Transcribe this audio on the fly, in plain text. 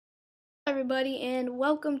Everybody, and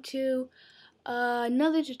welcome to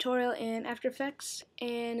another tutorial in After Effects.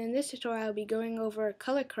 And in this tutorial I'll be going over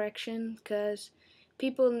color correction, because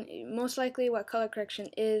people, most likely what color correction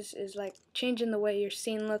is like changing the way your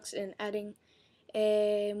scene looks and adding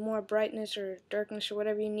a more brightness or darkness or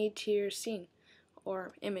whatever you need to your scene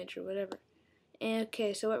or image or whatever. And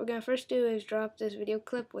okay, so what we're going to first do is drop this video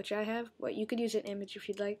clip, which I have. You could use an image if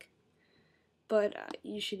you'd like, but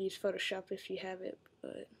you should use Photoshop if you have it,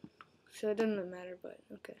 so it doesn't matter, but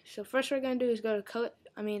okay. So first what we're going to do is go to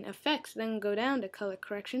effects, then go down to color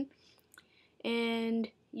correction. And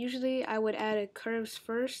usually I would add a curves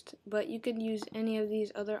first, but you could use any of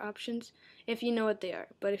these other options if you know what they are.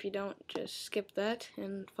 But if you don't, just skip that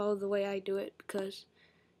and follow the way I do it, because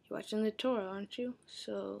you're watching the tutorial, aren't you?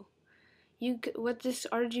 So what this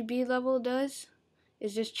RGB level does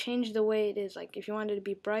is just change the way it is. Like if you want it to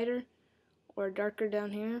be brighter or darker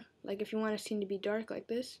down here, like if you want a scene to be dark like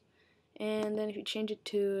this, and then if you change it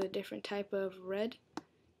to a different type of red,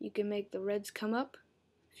 you can make the reds come up.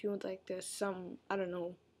 If you want like some, I don't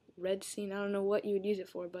know, red scene, I don't know what you would use it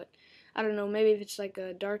for, but I don't know, maybe if it's like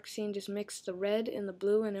a dark scene, just mix the red and the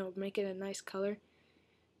blue and it'll make it a nice color.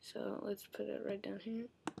 So let's put it right down here.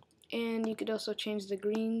 And you could also change the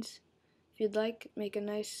greens if you'd like, make a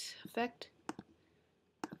nice effect.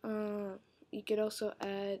 You could also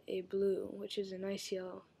add a blue, which is a nice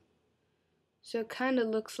yellow. So it kind of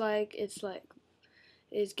looks like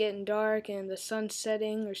it's getting dark and the sun's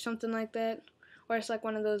setting or something like that. Or it's like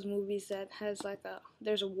one of those movies that has like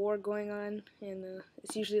there's a war going on, and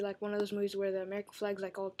it's usually like one of those movies where the American flag's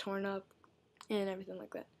like all torn up and everything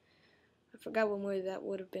like that. I forgot what movie that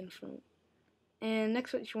would have been from. And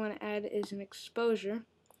next what you want to add is an exposure.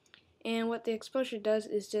 And what the exposure does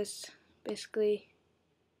is just basically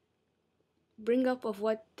bring up of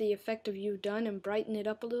what the effect of you've done and brighten it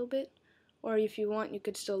up a little bit. Or if you want, you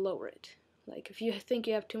could still lower it. Like if you think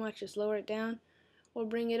you have too much, just lower it down, or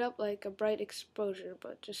bring it up like a bright exposure,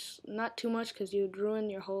 but just not too much because you would ruin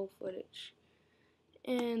your whole footage.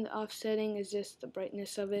 And the offsetting is just the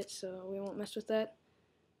brightness of it, so we won't mess with that.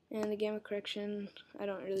 And the gamma correction, I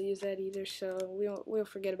don't really use that either, so we'll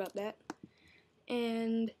forget about that.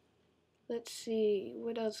 And let's see,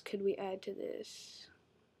 what else could we add to this?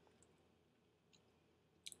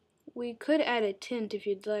 We could add a tint if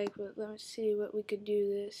you'd like, but let's see what we could do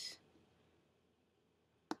this.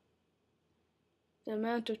 The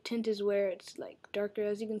amount of tint is where it's like darker.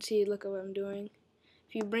 As you can see, look at what I'm doing.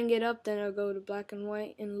 If you bring it up, then it'll go to black and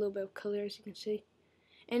white and a little bit of color, as you can see.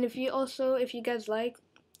 And if you guys like,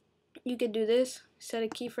 you could do this, set a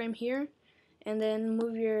keyframe here, and then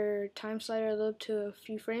move your time slider a little to a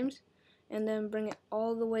few frames, and then bring it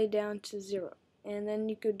all the way down to 0. And then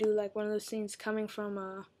you could do like one of those scenes coming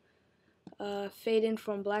from fade in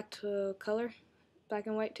from black to color, black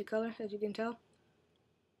and white to color, as you can tell.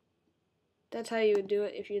 That's how you would do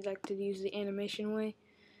it if you'd like to use the animation way.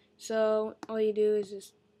 So all you do is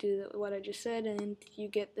just do what I just said, and you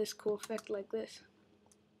get this cool effect like this.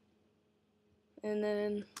 And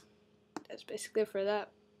then that's basically it for that.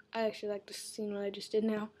 I actually like the scene what I just did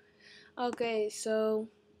now. Okay, so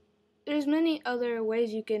there's many other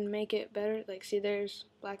ways you can make it better. Like, see, there's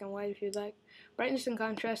black and white if you'd like. Brightness and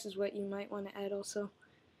contrast is what you might want to add also,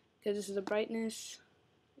 because this is the brightness,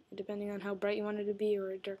 depending on how bright you want it to be,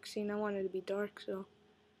 or a dark scene. I want it to be dark, so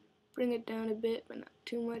bring it down a bit, but not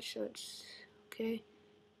too much, so it's okay.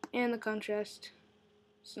 And the contrast,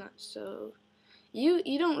 it's not so, you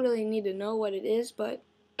don't really need to know what it is, but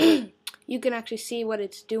you can actually see what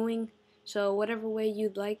it's doing. So whatever way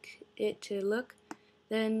you'd like it to look,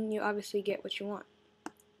 then you obviously get what you want.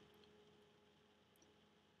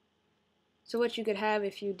 So what you could have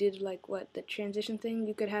if you did like the transition thing,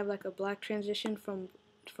 you could have like a black transition from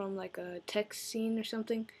like a text scene or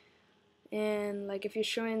something. And like if you're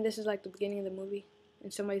showing, this is like the beginning of the movie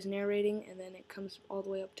and somebody's narrating, and then it comes all the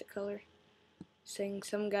way up to color, saying,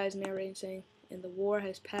 some guy's narrating saying, and the war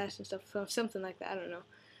has passed and stuff, something like that, I don't know,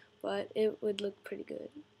 but it would look pretty good.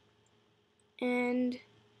 And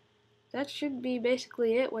that should be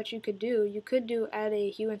basically it, what you could do. You could add a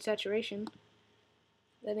hue and saturation.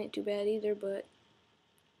 That ain't too bad either, but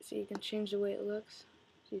so you can change the way it looks.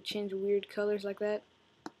 So you change weird colors like that.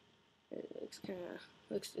 It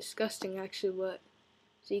looks disgusting actually, but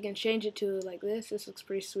so you can change it to like this. This looks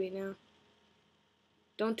pretty sweet now.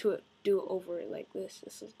 Don't do it over it like this.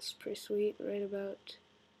 This looks pretty sweet right about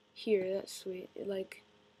here. That's sweet. It like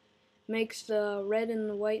makes the red and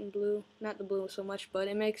the white and blue, not the blue so much, but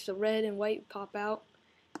it makes the red and white pop out.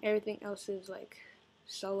 Everything else is like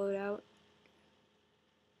soloed out.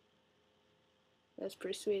 That's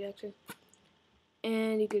pretty sweet actually.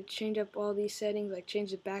 and you could change up all these settings, like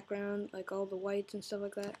change the background, like all the whites and stuff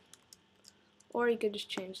like that, or you could just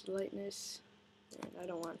change the lightness, and I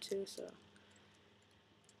don't want to, so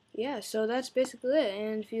yeah, so that's basically it.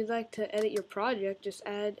 And if you'd like to edit your project, just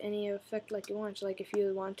add any effect like you want. So like if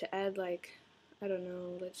you want to add, like, I don't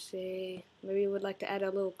know, let's say maybe you would like to add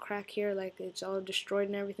a little crack here, like it's all destroyed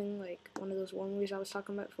and everything, like one of those war movies I was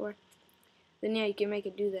talking about before, then yeah, you can make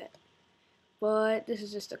it do that. But this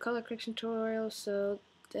is just a color correction tutorial, so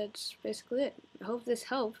that's basically it. I hope this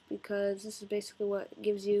helped, because this is basically what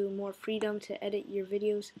gives you more freedom to edit your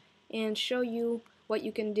videos and show you what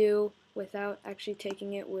you can do without actually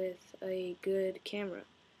taking it with a good camera.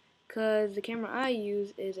 Because the camera I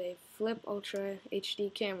use is a Flip Ultra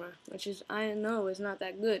HD camera, which is, I know, is not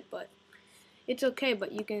that good, but it's okay.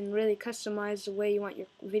 But you can really customize the way you want your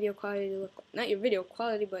video quality to look. Not your video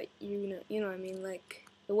quality, but you know what I mean, like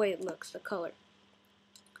the way it looks, the color.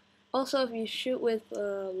 Also, if you shoot with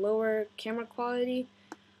lower camera quality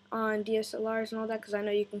on DSLRs and all that, because I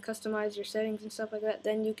know you can customize your settings and stuff like that,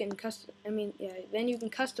 then you can then you can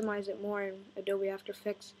customize it more in Adobe After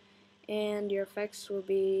Effects, and your effects will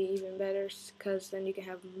be even better, because then you can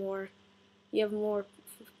have more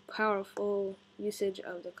powerful usage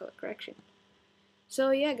of the color correction.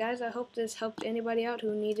 So yeah, guys, I hope this helped anybody out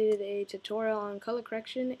who needed a tutorial on color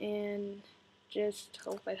correction, and just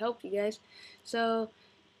hope it helped you guys. So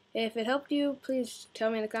if it helped you, please tell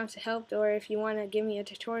me in the comments it helped, or if you want to give me a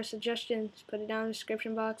tutorial suggestion, just put it down in the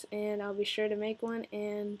description box and I'll be sure to make one.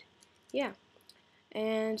 And yeah,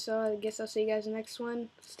 and so I guess I'll see you guys in the next one.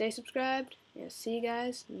 Stay subscribed, and see you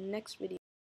guys next video.